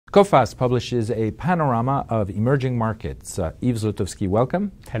Coface publishes a panorama of emerging markets. Yves Zlotowski,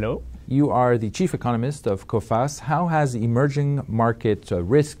 welcome. Hello. You are the chief economist of Coface. How has emerging market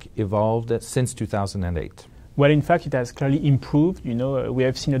risk evolved since 2008? Well, in fact, it has clearly improved. We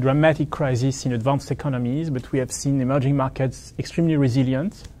have seen a dramatic crisis in advanced economies, but we have seen emerging markets extremely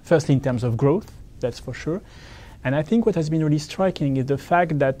resilient, firstly in terms of growth, that's for sure. And I think what has been really striking is the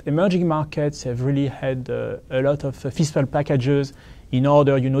fact that emerging markets have really had a lot of fiscal packages in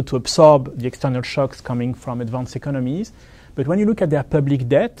order, to absorb the external shocks coming from advanced economies. But when you look at their public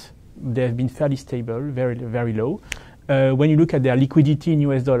debt, they have been fairly stable, very, very low. When you look at their liquidity in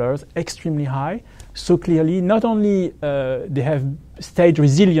US dollars, extremely high. So clearly, not only they have stayed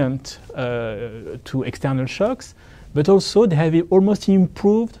resilient to external shocks, but also they have almost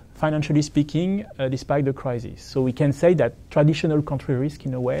improved, financially speaking, despite the crisis. So we can say that traditional country risk,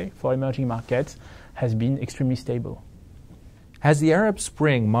 in a way, for emerging markets has been extremely stable. Has the Arab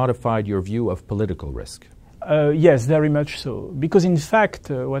Spring modified your view of political risk? Yes, very much so. Because in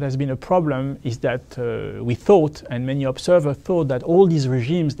fact, what has been a problem is that we thought, and many observers thought, that all these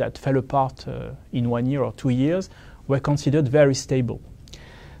regimes that fell apart in 1 year or 2 years were considered very stable.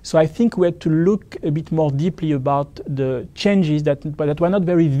 So I think we had to look a bit more deeply about the changes that were not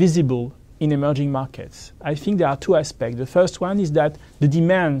very visible in emerging markets. I think there are two aspects. The first one is that the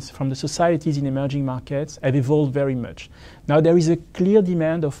demands from the societies in emerging markets have evolved very much. Now there is a clear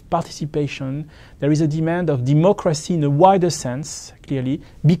demand of participation. There is a demand of democracy in a wider sense, clearly,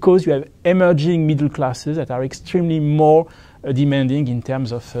 because you have emerging middle classes that are extremely more demanding in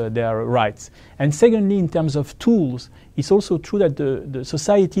terms of their rights. And secondly, in terms of tools, it's also true that the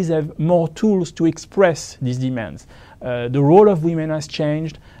societies have more tools to express these demands. The role of women has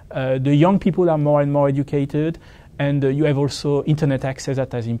changed. The young people are more and more educated, and you have also internet access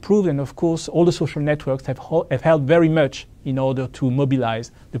that has improved, and of course all the social networks have helped very much in order to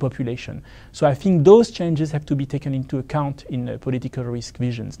mobilize the population. So I think those changes have to be taken into account in political risk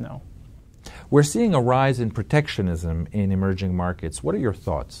visions now. We're seeing a rise in protectionism in emerging markets. What are your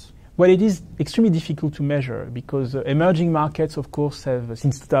thoughts? Well, it is extremely difficult to measure because emerging markets, of course, have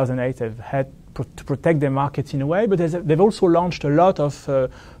since 2008 have had to protect their markets in a way, but they've also launched a lot of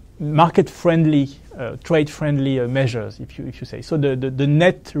market-friendly, trade-friendly measures, if you say. So the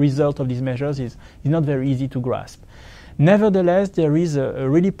net result of these measures is not very easy to grasp. Nevertheless, there is a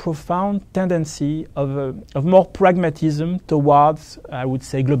really profound tendency of more pragmatism towards, I would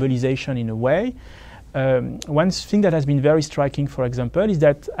say, globalization in a way. One thing that has been very striking, for example, is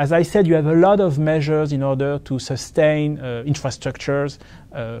that, as I said, you have a lot of measures in order to sustain infrastructures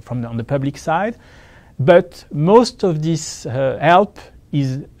on the public side, but most of this help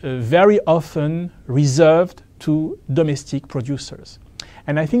is very often reserved to domestic producers.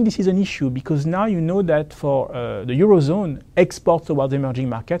 And I think this is an issue because now you know that for the Eurozone, export towards emerging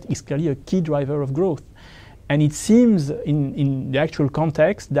markets is clearly a key driver of growth. And it seems in the actual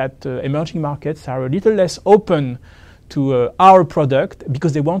context that emerging markets are a little less open to our product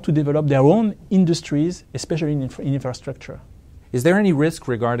because they want to develop their own industries, especially in infrastructure. Is there any risk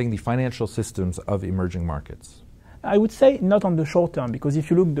regarding the financial systems of emerging markets? I would say not on the short term, because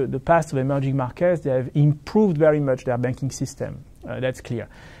if you look at the past of emerging markets, they have improved very much their banking system. That's clear.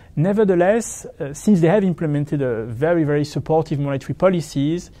 Nevertheless, since they have implemented a very, very supportive monetary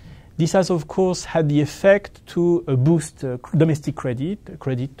policies, this has, of course, had the effect to boost domestic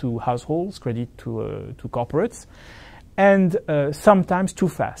credit to households, credit to corporates, and sometimes too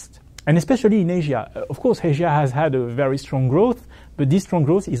fast. And especially in Asia. Of course, Asia has had a very strong growth, but this strong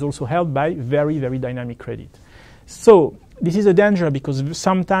growth is also helped by very, very dynamic credit. So this is a danger because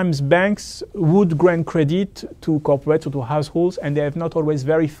sometimes banks would grant credit to corporates or to households, and they have not always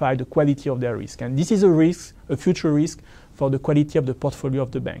verified the quality of their risk. And this is a risk, a future risk, for the quality of the portfolio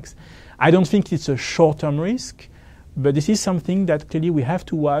of the banks. I don't think it's a short-term risk, but this is something that clearly we have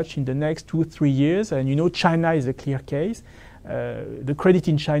to watch in the next 2-3 years. And China is a clear case. The credit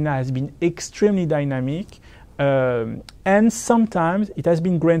in China has been extremely dynamic. And sometimes it has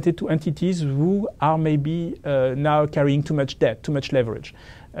been granted to entities who are maybe now carrying too much debt, too much leverage.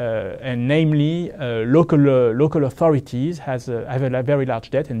 And namely, local authorities have a very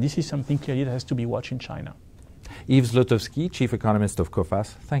large debt, and this is something clearly that has to be watched in China. Yves Zlotowski, chief economist of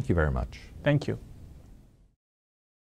Coface, thank you very much. Thank you.